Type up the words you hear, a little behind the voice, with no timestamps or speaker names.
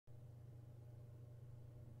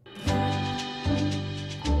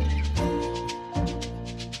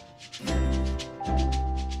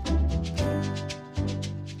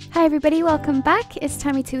Hi everybody, welcome back. It's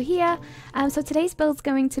Tamitou here. So today's build's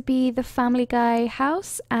going to be the Family Guy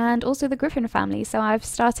house and also the Griffin family. So I've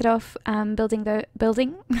started off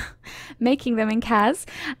making them in CAS,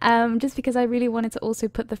 just because I really wanted to also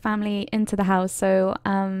put the family into the house. So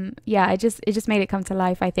yeah, it just made it come to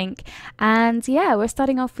life, I think. And yeah, we're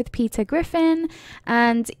starting off with Peter Griffin,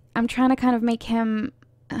 and I'm trying to kind of make him,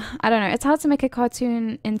 I don't know, it's hard to make a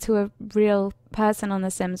cartoon into a real person on The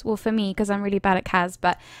Sims. Well, for me, because I'm really bad at CAS,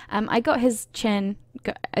 but I got his chin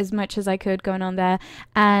as much as I could going on there,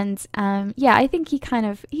 and yeah, I think he kind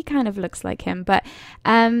of looks like him. But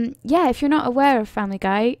yeah, if you're not aware of Family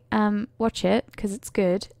Guy, watch it because it's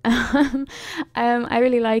good. I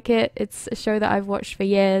really like it. It's a show that I've watched for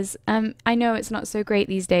years. I know it's not so great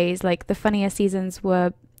these days. Like the funnier seasons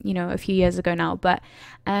were, you know, a few years ago now, but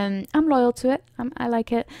I'm loyal to it. I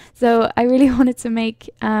like it. So I really wanted to make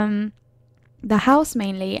the house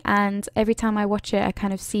mainly, and every time I watch it I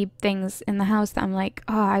kind of see things in the house that I'm like,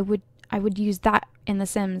 oh, I would use that in The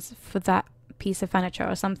Sims for that piece of furniture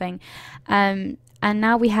or something. And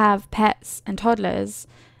now we have pets and toddlers.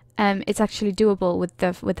 It's actually doable with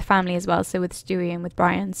the family as well, so with Stewie and with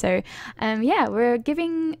Brian. So yeah, we're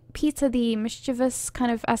giving Peter the mischievous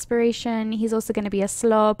kind of aspiration. He's also going to be a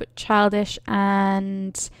slob, childish,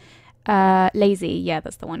 and lazy. Yeah,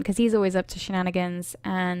 that's the one, because he's always up to shenanigans,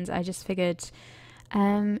 and I just figured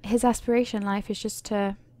his aspiration life is just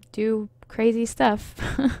to do crazy stuff.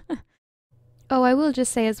 Oh, I will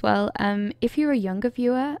just say as well, if you're a younger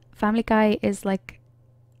viewer, Family Guy is like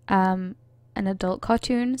an adult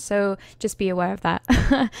cartoon, so just be aware of that.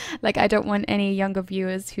 Like, I don't want any younger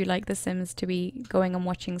viewers who like The Sims to be going and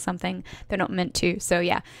watching something they're not meant to. So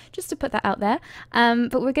yeah, just to put that out there.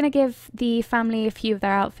 But we're gonna give the family a few of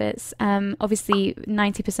their outfits. Obviously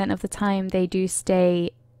 90% of the time they do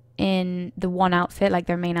stay in the one outfit, like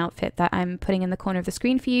their main outfit that I'm putting in the corner of the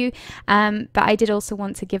screen for you, but I did also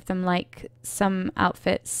want to give them like some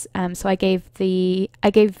outfits, so I gave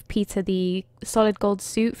Peter the solid gold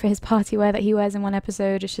suit for his party wear that he wears in one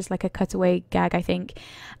episode. It's just like a cutaway gag, I think,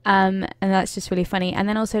 and that's just really funny. And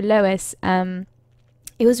then also Lois, it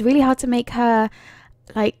was really hard to make her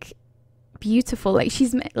like beautiful. Like,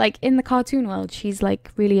 she's like, in the cartoon world she's like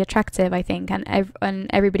really attractive, I think, and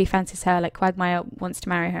everybody fancies her. Like Quagmire wants to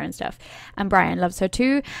marry her and stuff, and Brian loves her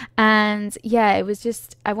too. And yeah, it was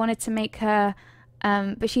just, I wanted to make her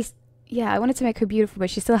I wanted to make her beautiful, but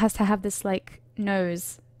she still has to have this like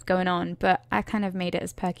nose going on, but I kind of made it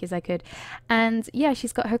as perky as I could. And yeah,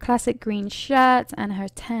 she's got her classic green shirt and her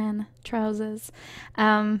tan trousers,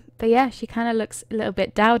 but yeah, she kind of looks a little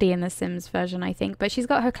bit dowdy in the Sims version, I think, but she's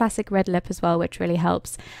got her classic red lip as well, which really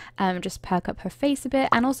helps just perk up her face a bit.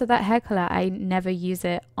 And also that hair color, I never use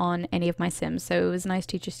it on any of my Sims, so it was nice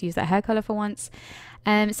to just use that hair color for once.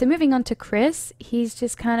 So moving on to Chris, he's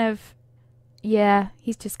just kind of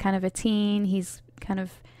a teen. He's kind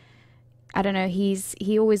of, I don't know,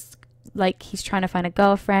 he always, like, he's trying to find a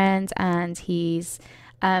girlfriend, and he's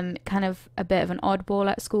kind of a bit of an oddball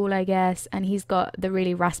at school, I guess, and he's got the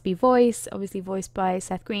really raspy voice, obviously voiced by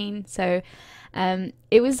Seth Green. So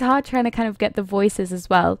it was hard trying to kind of get the voices as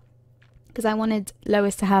well, because I wanted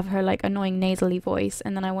Lois to have her like annoying nasally voice,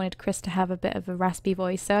 and then I wanted Chris to have a bit of a raspy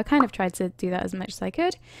voice, so I kind of tried to do that as much as I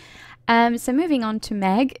could. So moving on to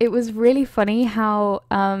Meg, it was really funny how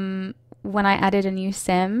when I added a new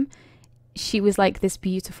Sim, she was like this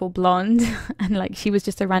beautiful blonde and like she was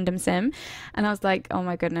just a random Sim, and I was like, oh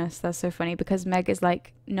my goodness, that's so funny, because Meg is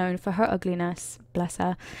like known for her ugliness, bless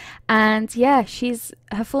her. And yeah,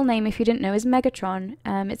 her full name, if you didn't know, is Megatron.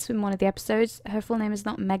 It's in one of the episodes. Her full name is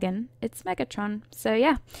not Megan, it's Megatron. So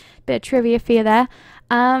yeah, bit of trivia for you there.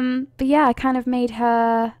 But yeah, I kind of made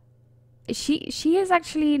her, she is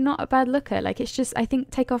actually not a bad looker. Like, it's just, I think,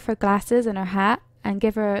 take off her glasses and her hat and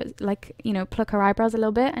give her, like, you know, pluck her eyebrows a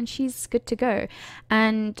little bit, and she's good to go.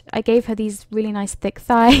 And I gave her these really nice thick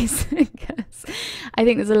thighs because I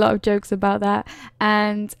think there's a lot of jokes about that.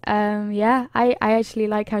 And yeah, I actually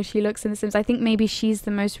like how she looks in The Sims. I think maybe she's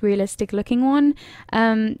the most realistic looking one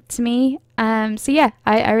to me. So yeah,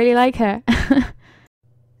 I really like her.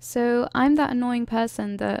 So I'm that annoying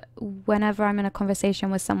person that whenever I'm in a conversation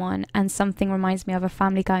with someone and something reminds me of a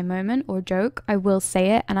Family Guy moment or joke, I will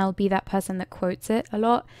say it, and I'll be that person that quotes it a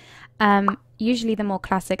lot. Usually the more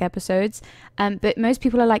classic episodes, but most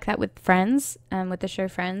people are like that with Friends, with the show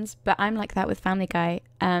Friends, but I'm like that with Family Guy,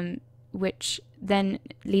 which then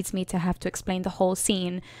leads me to have to explain the whole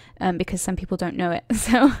scene, because some people don't know it.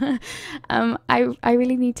 So I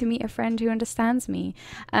really need to meet a friend who understands me.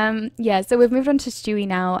 Yeah, so we've moved on to Stewie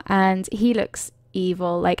now, and he looks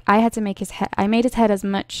evil. Like, I had to make his head, I made his head as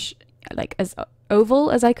much like as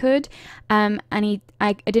oval as I could. And I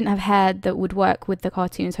didn't have hair that would work with the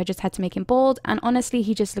cartoon, so I just had to make him bald. And honestly,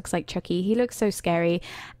 he just looks like Chucky. He looks so scary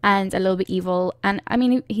and a little bit evil. And I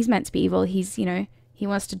mean, he's meant to be evil. He's, you know, he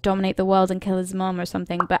wants to dominate the world and kill his mom or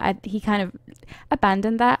something, but he kind of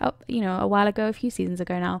abandoned that, you know, a while ago, a few seasons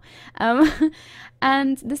ago now.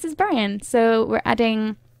 And this is Brian. So we're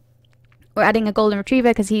adding a golden retriever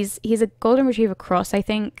because he's a golden retriever cross, I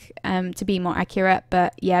think, to be more accurate.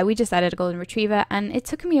 But yeah, we just added a golden retriever, and it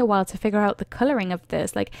took me a while to figure out the coloring of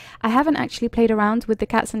this. Like, I haven't actually played around with the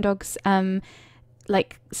cats and dogs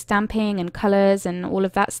like stamping and colors and all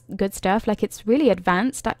of that good stuff. Like, it's really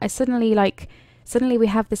advanced. I suddenly we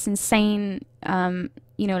have this insane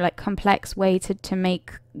you know, like complex way to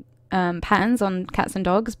make patterns on cats and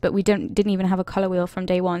dogs, but we didn't even have a color wheel from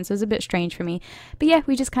day one, so it was a bit strange for me. But yeah,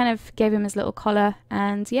 we just kind of gave him his little collar,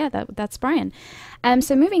 and yeah, that's Brian.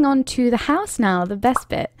 So moving on to the house now, the best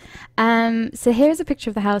bit. So here's a picture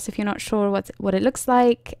of the house if you're not sure what it looks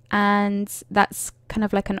like, and that's kind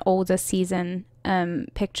of like an older season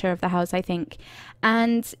picture of the house, I think.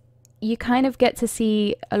 And you kind of get to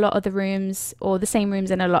see a lot of the rooms, or the same rooms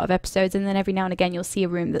in a lot of episodes, and then every now and again you'll see a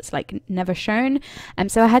room that's like never shown.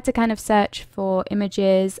 So I had to kind of search for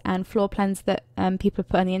images and floor plans that people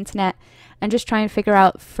put on the internet, and just try and figure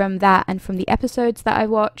out from that and from the episodes that I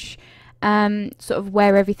watch sort of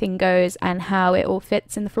where everything goes and how it all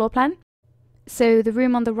fits in the floor plan. So the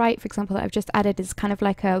room on the right, for example, that I've just added is kind of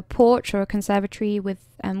like a porch or a conservatory with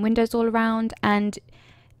windows all around, and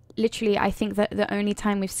literally I think that the only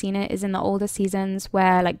time we've seen it is in the older seasons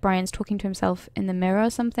where like Brian's talking to himself in the mirror or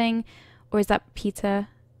something. Or is that Peter?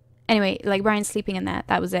 Anyway, like Brian's sleeping in there.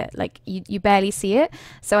 That was it. Like you barely see it.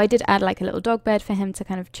 So I did add like a little dog bed for him to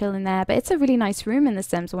kind of chill in there. But it's a really nice room in The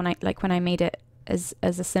Sims when I made it as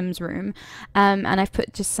a Sims room. And I've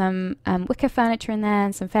put just some wicker furniture in there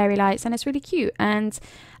and some fairy lights, and it's really cute. And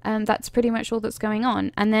that's pretty much all that's going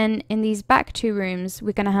on. And then in these back two rooms,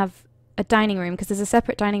 we're going to have a dining room, because there's a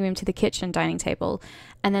separate dining room to the kitchen dining table,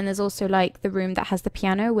 and then there's also like the room that has the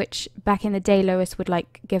piano, which back in the day Lois would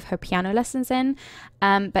like give her piano lessons in,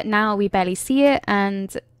 but now we barely see it.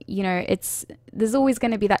 And you know, there's always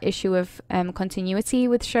going to be that issue of continuity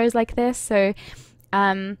with shows like this, so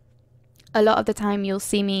a lot of the time you'll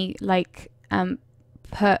see me like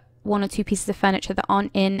put one or two pieces of furniture that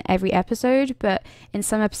aren't in every episode, but in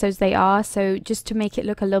some episodes they are, so just to make it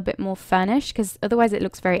look a little bit more furnished, because otherwise it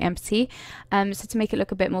looks very empty. So to make it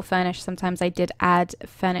look a bit more furnished, sometimes I did add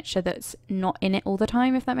furniture that's not in it all the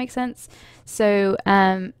time, if that makes sense. So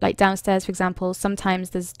like downstairs, for example,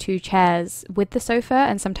 sometimes there's two chairs with the sofa,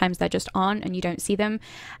 and sometimes there just aren't and you don't see them.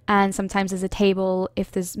 And sometimes there's a table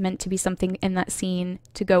if there's meant to be something in that scene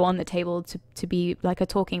to go on the table to be like a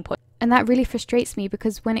talking point. And that really frustrates me,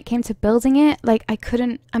 because when it came to building it, like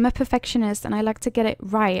I'm a perfectionist, and I like to get it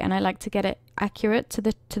right, and I like to get it accurate to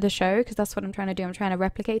the show, because that's what I'm trying to do. I'm trying to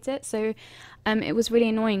replicate it. So it was really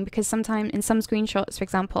annoying, because sometimes in some screenshots, for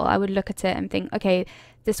example, I would look at it and think, okay,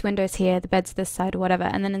 this window's here, the bed's this side or whatever.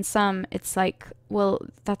 And then in some, it's like, well,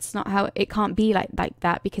 that's not how it can't be like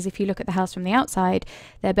that, because if you look at the house from the outside,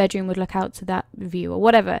 their bedroom would look out to that view or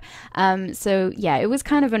whatever. So yeah, it was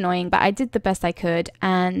kind of annoying, but I did the best I could.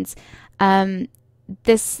 And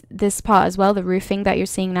this part as well, the roofing that you're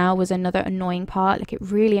seeing now, was another annoying part. Like, it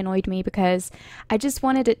really annoyed me, because I just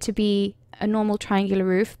wanted it to be a normal triangular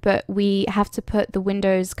roof, but we have to put the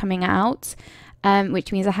windows coming out,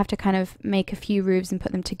 which means I have to kind of make a few roofs and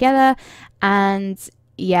put them together. And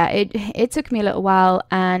yeah, it took me a little while,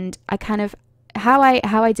 and I kind of how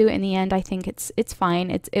I do it in the end, I think it's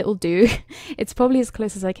fine. It'll do. It's probably as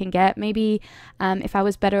close as I can get. Maybe if I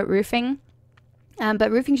was better at roofing.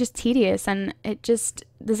 But roofing's just tedious, and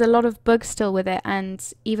there's a lot of bugs still with it.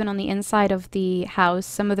 And even on the inside of the house,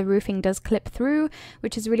 some of the roofing does clip through,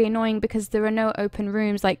 which is really annoying, because there are no open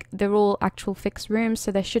rooms. Like, they're all actual fixed rooms,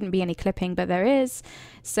 so there shouldn't be any clipping, but there is.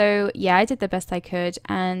 So yeah, I did the best I could.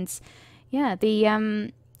 And yeah,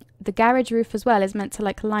 the garage roof as well is meant to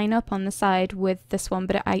like line up on the side with this one,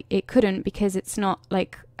 but it couldn't, because it's not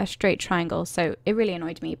like a straight triangle. So it really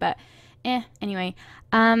annoyed me, but anyway.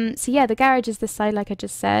 So yeah, the garage is this side, like I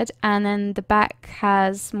just said, and then the back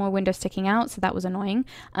has more windows sticking out, so that was annoying.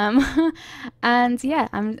 And yeah,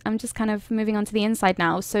 I'm just kind of moving on to the inside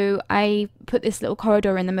now. So I put this little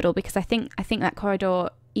corridor in the middle, because I think that corridor,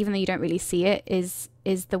 even though you don't really see it, is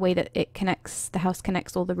the way that the house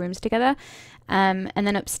connects all the rooms together. And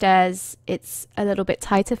then upstairs it's a little bit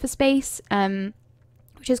tighter for space,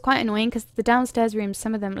 which is quite annoying, because the downstairs rooms,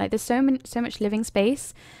 some of them, like, there's so much living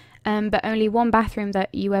space, but only one bathroom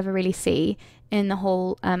that you ever really see in the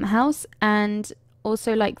whole house. And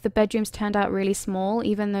also like the bedrooms turned out really small,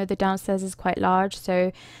 even though the downstairs is quite large.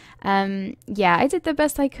 So yeah, I did the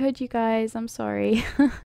best I could, you guys. I'm sorry.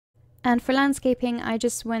 And for landscaping, I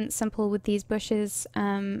just went simple with these bushes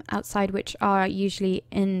outside, which are usually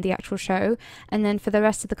in the actual show. And then for the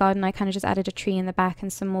rest of the garden, I kind of just added a tree in the back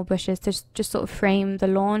and some more bushes to just sort of frame the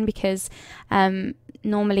lawn, because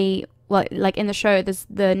normally, well, like in the show, there's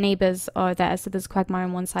the neighbors are there, so there's Quagmire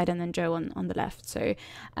on one side and then Joe on the left. So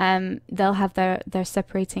they'll have their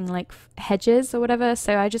separating like hedges or whatever.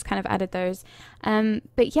 So I just kind of added those.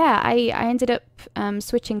 But yeah, I ended up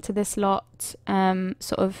switching to this lot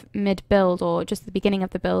sort of mid-build, or just the beginning of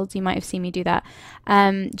the build. You might have seen me do that,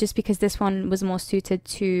 just because this one was more suited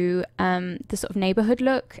to the sort of neighborhood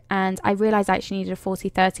look, and I realized I actually needed a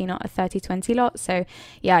 40-30, not a 30-20 lot. So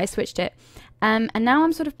yeah, I switched it. And now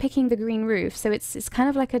I'm sort of picking the green roof, so it's kind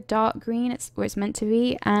of like a dark green. It's where it's meant to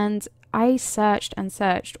be, and I searched and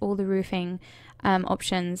searched all the roofing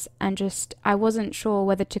options, and just I wasn't sure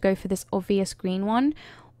whether to go for this obvious green one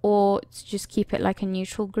or to just keep it like a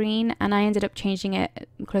neutral green. And I ended up changing it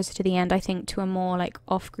closer to the end, I think, to a more like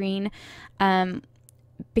off green,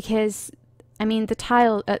 because I mean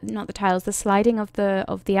the sliding of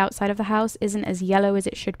the outside of the house isn't as yellow as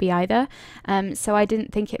it should be either. So I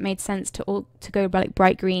didn't think it made sense to go like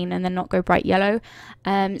bright green and then not go bright yellow.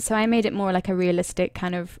 So I made it more like a realistic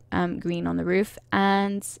kind of green on the roof.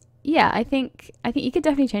 And yeah, I think you could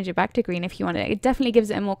definitely change it back to green if you wanted. It definitely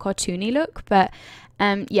gives it a more cartoony look, but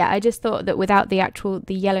yeah, I just thought that without the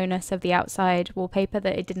yellowness of the outside wallpaper,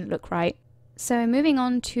 that it didn't look right. So moving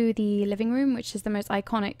on to the living room, which is the most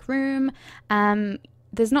iconic room.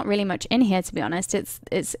 There's not really much in here, to be honest. It's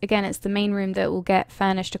the main room that will get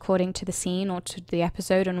furnished according to the scene or to the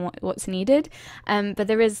episode and what's needed. But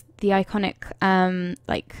there is the iconic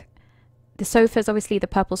like the sofas, obviously the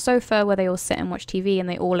purple sofa where they all sit and watch TV, and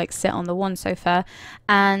they all like sit on the one sofa.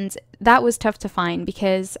 And that was tough to find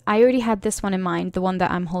because I already had this one in mind, the one that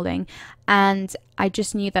I'm holding, and I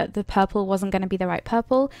just knew that the purple wasn't going to be the right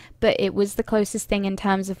purple, but it was the closest thing in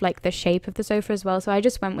terms of like the shape of the sofa as well. So I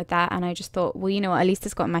just went with that, and I just thought, well, you know what, at least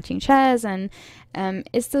it's got matching chairs, and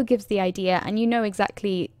it still gives the idea, and you know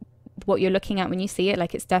exactly what you're looking at when you see it.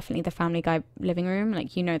 Like, it's definitely the Family Guy living room,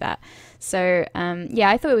 like, you know that. So yeah,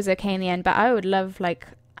 I thought it was okay in the end, but I would love, like,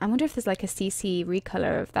 I wonder if there's like a CC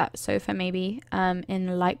recolor of that sofa maybe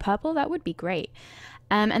in light purple. That would be great.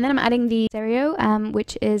 And then I'm adding the stereo,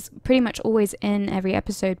 which is pretty much always in every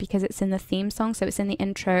episode because it's in the theme song. So it's in the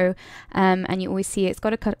intro, and you always see it. It's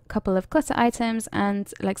got a couple of clutter items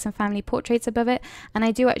and like some family portraits above it. And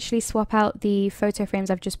I do actually swap out the photo frames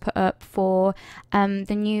I've just put up for the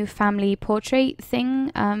new family portrait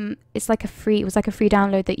thing. It was like a free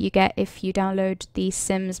download that you get if you download the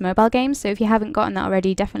Sims mobile game. So if you haven't gotten that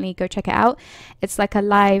already, definitely go check it out. It's like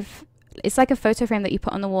a photo frame that you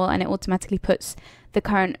put on the wall, and it automatically puts the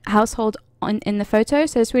current household in the photo.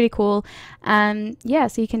 So it's really cool. Yeah,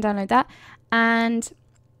 so you can download that. And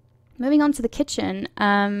moving on to the kitchen,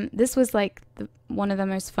 this was like one of the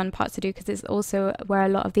most fun parts to do because it's also where a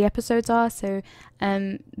lot of the episodes are. So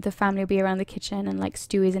the family will be around the kitchen, and like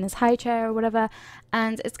Stewie's in his high chair or whatever.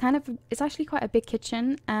 And it's actually quite a big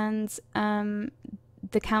kitchen, and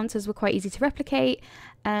the counters were quite easy to replicate.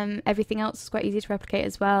 Everything else was quite easy to replicate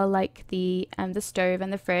as well, like the stove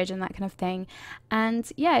and the fridge and that kind of thing.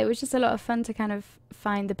 And yeah, it was just a lot of fun to kind of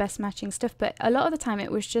find the best matching stuff, but a lot of the time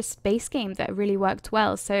it was just base game that really worked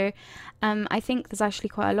well. So I think there's actually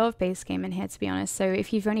quite a lot of base game in here, to be honest. So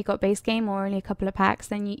if you've only got base game or only a couple of packs,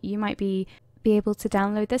 then you might be able to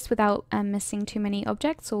download this without missing too many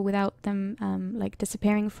objects or without them like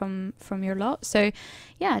disappearing from your lot. So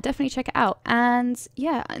yeah, definitely check it out. And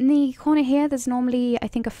yeah, in the corner here, there's normally, I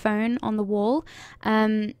think, a phone on the wall.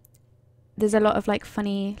 There's a lot of like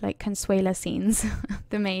funny like Consuela scenes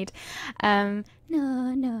the maid. No,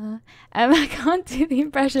 I can't do the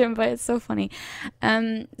impression, but it's so funny.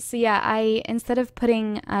 So yeah, instead of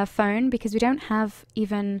putting a phone, because we don't have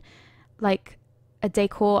even like a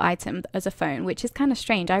decor item as a phone, which is kind of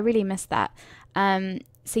strange. I really miss that.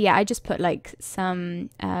 So yeah, I just put like some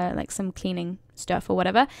cleaning stuff or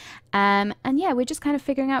whatever. And yeah, we're just kind of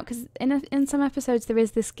figuring out, because in some episodes there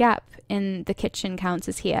is this gap in the kitchen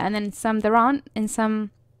counters here, and then some there aren't. In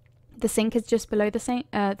some, the sink is just below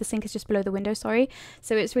the window, sorry.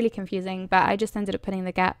 So it's really confusing, but I just ended up putting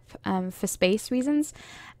the gap for space reasons.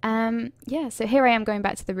 Yeah, so here I am going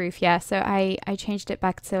back to the roof. Yeah, so I changed it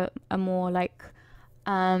back to a more like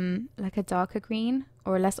a darker green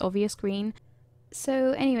or a less obvious green.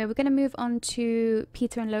 So anyway, we're going to move on to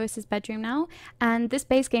Peter and Lois's bedroom now. And this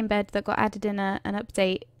base game bed that got added in an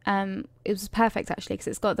update, it was perfect actually because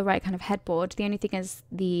it's got the right kind of headboard. The only thing is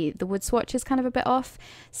the wood swatch is kind of a bit off.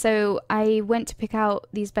 So I went to pick out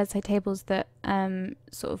these bedside tables that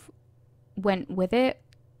sort of went with it.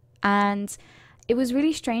 And it was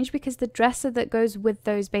really strange because the dresser that goes with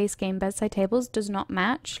those base game bedside tables does not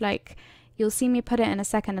match. Like, you'll see me put it in a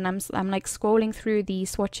second, and I'm like scrolling through the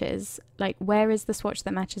swatches, like where is the swatch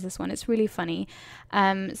that matches this one? It's really funny.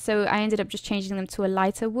 So I ended up just changing them to a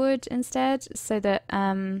lighter wood instead, so that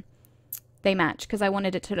they match, because I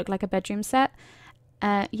wanted it to look like a bedroom set.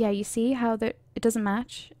 Yeah, you see how it doesn't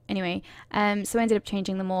match? Anyway, so I ended up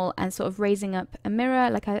changing them all and sort of raising up a mirror,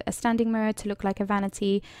 like a standing mirror, to look like a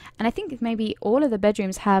vanity. And I think maybe all of the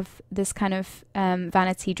bedrooms have this kind of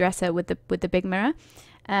vanity dresser with the big mirror.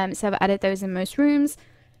 So I've added those in most rooms.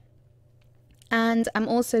 And I'm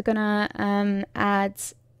also gonna add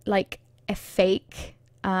like a fake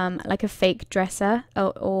dresser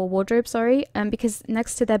or wardrobe, sorry, because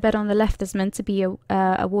next to their bed on the left there's meant to be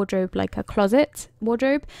a wardrobe, like a closet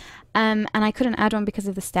wardrobe, and I couldn't add one because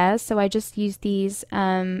of the stairs, so I just used these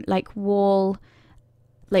like wall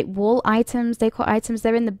items, decor items.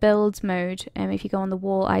 They're in the build mode, if you go on the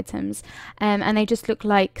wall items, and they just look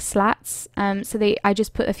like slats, so I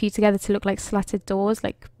just put a few together to look like slatted doors,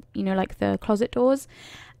 like, you know, like the closet doors.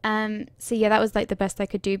 So yeah, that was like the best I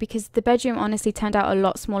could do, because the bedroom honestly turned out a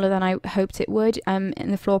lot smaller than I hoped it would.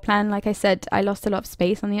 In the floor plan, like I said, I lost a lot of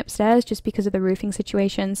space on the upstairs just because of the roofing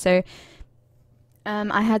situation, so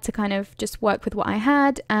I had to kind of just work with what I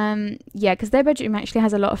had. Yeah, because their bedroom actually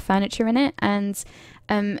has a lot of furniture in it, and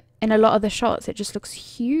in a lot of the shots it just looks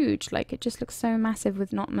huge, like it just looks so massive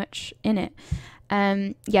with not much in it.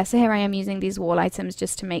 Yeah, so here I am using these wall items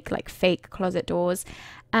just to make like fake closet doors.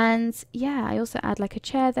 And yeah, I also add like a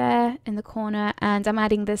chair there in the corner, and I'm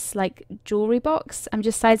adding this like jewelry box. I'm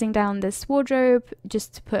just sizing down this wardrobe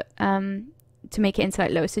just to put to make it into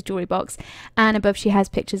like Lois's jewelry box, and above she has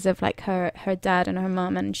pictures of like her dad and her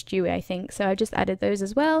mum and Stewie, I think, so I just added those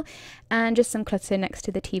as well, and just some clutter next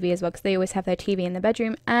to the TV as well, because they always have their TV in the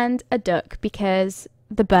bedroom, and a duck, because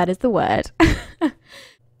the bird is the word.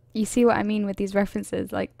 You see what I mean with these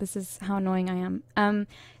references, like this is how annoying I am.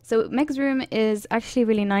 So Meg's room is actually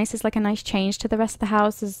really nice. It's like a nice change to the rest of the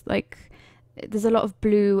house. There's a lot of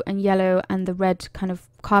blue and yellow and the red kind of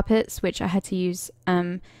carpets, which I had to use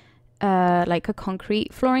like a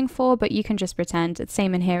concrete flooring for, but you can just pretend. It's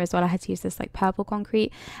same in here as well. I had to use this like purple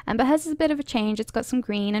concrete, but hers is a bit of a change. It's got some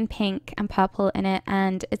green and pink and purple in it,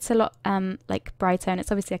 and it's a lot like brighter, and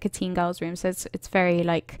it's obviously like a teen girl's room, so it's very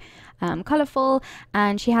like colorful.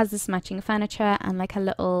 And she has this matching furniture and like a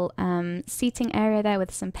little seating area there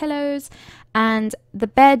with some pillows. And the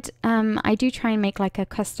bed, I do try and make like a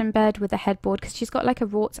custom bed with a headboard, because she's got like a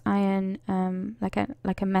wrought iron like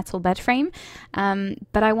a metal bed frame,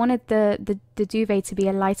 but I wanted the duvet to be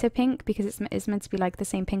a lighter pink, because it's meant to be like the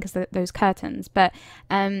same pink as those curtains. But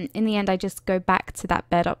in the end I just go back to that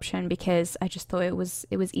bed option, because I just thought it was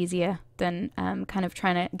easier than kind of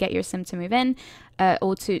trying to get your sim to move in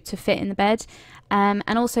or to fit in the bed.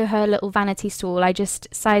 And also her little vanity stool, I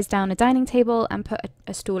just sized down a dining table and put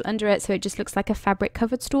a stool under it, so it just looks like a fabric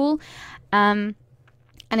covered stool. And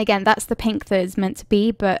again, that's the pink that is meant to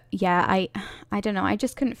be, but yeah, I don't know, I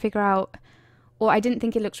just couldn't figure out, or I didn't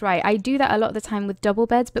think it looked right. I do that a lot of the time with double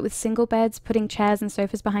beds, but with single beds, putting chairs and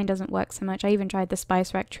sofas behind doesn't work so much. I even tried the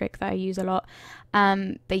spice rack trick that I use a lot.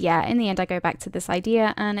 But yeah, in the end I go back to this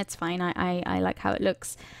idea, and it's fine. I like how it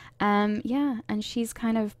looks. Yeah, and she's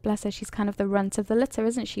kind of, bless her, she's kind of the runt of the litter,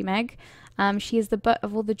 isn't she, Meg? She is the butt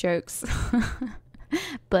of all the jokes.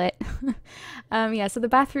 But yeah, so the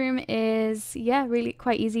bathroom is, yeah, really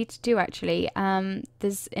quite easy to do actually.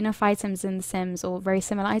 There's enough items in The Sims, or very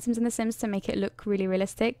similar items in The Sims, to make it look really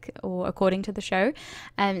realistic, or according to the show.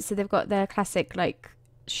 So they've got their classic like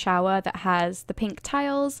shower that has the pink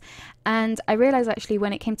tiles, and I realized actually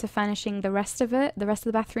when it came to furnishing the rest of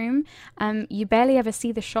the bathroom, you barely ever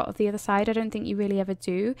see the shot of the other side. I don't think you really ever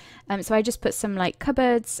do. So I just put some like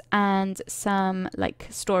cupboards and some like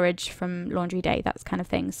storage from laundry day, that kind of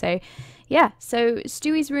thing. So yeah, so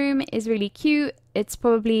Stewie's room is really cute. It's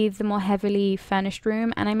probably the more heavily furnished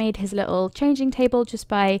room, and I made his little changing table just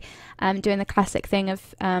by doing the classic thing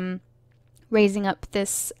of raising up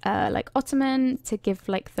this like ottoman to give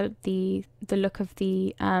like the look of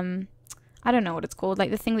the I don't know what it's called, like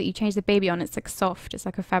the thing that you change the baby on. It's like soft, it's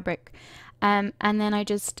like a fabric. And then I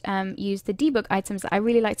just use the debug items that I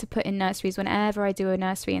really like to put in nurseries. Whenever I do a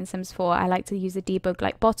nursery in Sims 4, I like to use a debug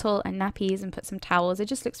like bottle and nappies and put some towels. It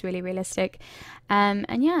just looks really realistic. And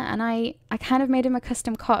yeah, and I kind of made him a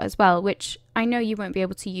custom cot as well, which I know you won't be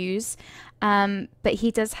able to use, but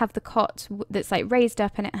he does have the cot that's like raised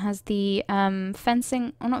up, and it has the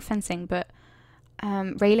fencing, or not fencing, but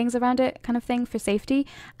railings around it kind of thing for safety.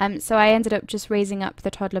 So I ended up just raising up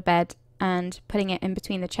the toddler bed and putting it in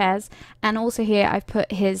between the chairs. And also here I've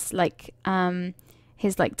put his like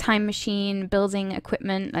time machine building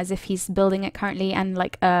equipment, as if he's building it currently, and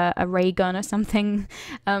like a ray gun or something,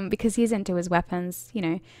 because he's into his weapons, you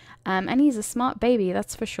know. And he's a smart baby,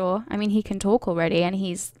 that's for sure. I mean, he can talk already, and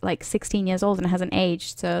he's like 16 years old and hasn't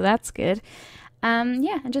aged, so that's good.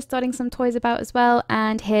 Yeah, and just dotting some toys about as well.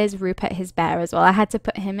 And here's Rupert, his bear, as well. I had to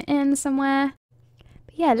put him in somewhere.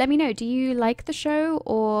 But yeah, let me know, do you like the show,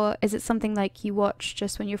 or is it something like you watch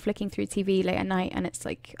just when you're flicking through TV late at night and it's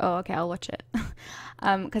like, oh, okay, I'll watch it?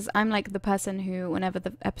 Because I'm like the person who, whenever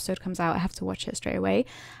the episode comes out, I have to watch it straight away.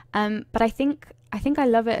 But I think I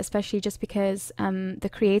love it, especially just because the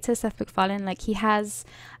creator, Seth MacFarlane, like he has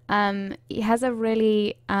a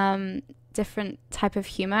really different type of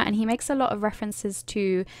humor, and he makes a lot of references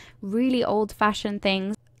to really old-fashioned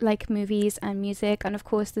things like movies and music. And of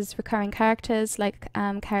course there's recurring characters like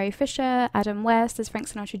Carrie Fisher, Adam West, there's Frank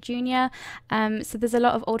Sinatra Jr. So there's a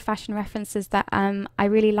lot of old-fashioned references that I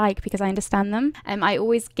really like because I understand them. I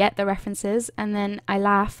always get the references, and then I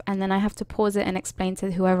laugh, and then I have to pause it and explain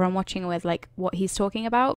to whoever I'm watching with like what he's talking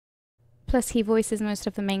about. Plus he voices most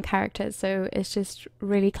of the main characters, so it's just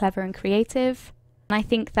really clever and creative. And I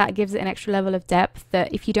think that gives it an extra level of depth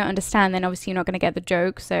that if you don't understand, then obviously you're not going to get the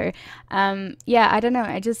joke. So yeah, I don't know,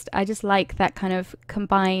 I just like that kind of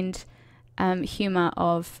combined humor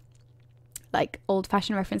of like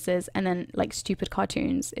old-fashioned references and then like stupid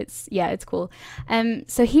cartoons. It's cool.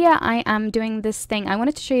 So here I am doing this thing. I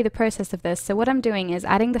wanted to show you the process of this. So what I'm doing is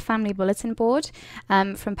adding the family bulletin board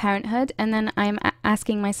from Parenthood, and then I'm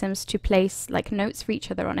asking my Sims to place like notes for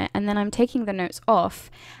each other on it, and then I'm taking the notes off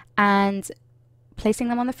and placing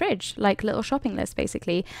them on the fridge, like little shopping lists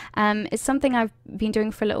basically. It's something I've been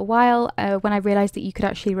doing for a little while when I realized that you could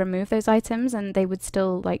actually remove those items and they would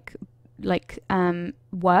still work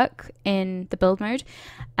in the build mode.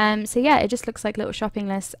 So yeah, it just looks like little shopping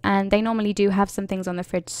lists, and they normally do have some things on the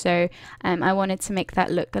fridge, so I wanted to make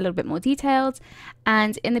that look a little bit more detailed.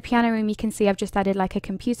 And in the piano room you can see I've just added like a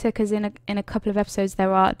computer, because in a couple of episodes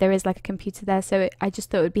there is like a computer there, so I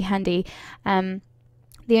just thought it would be handy.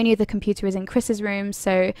 The only other computer is in Chris's room,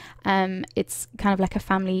 so it's kind of like a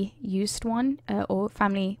family used one, or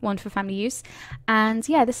one for family use. And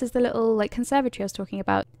yeah, this is the little like conservatory I was talking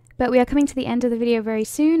about. But we are coming to the end of the video very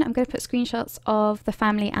soon. I'm going to put screenshots of the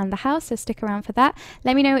family and the house, so stick around for that.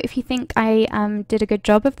 Let me know if you think I did a good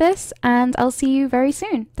job of this, and I'll see you very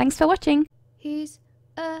soon. Thanks for watching. He's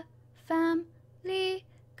a family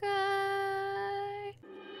guy.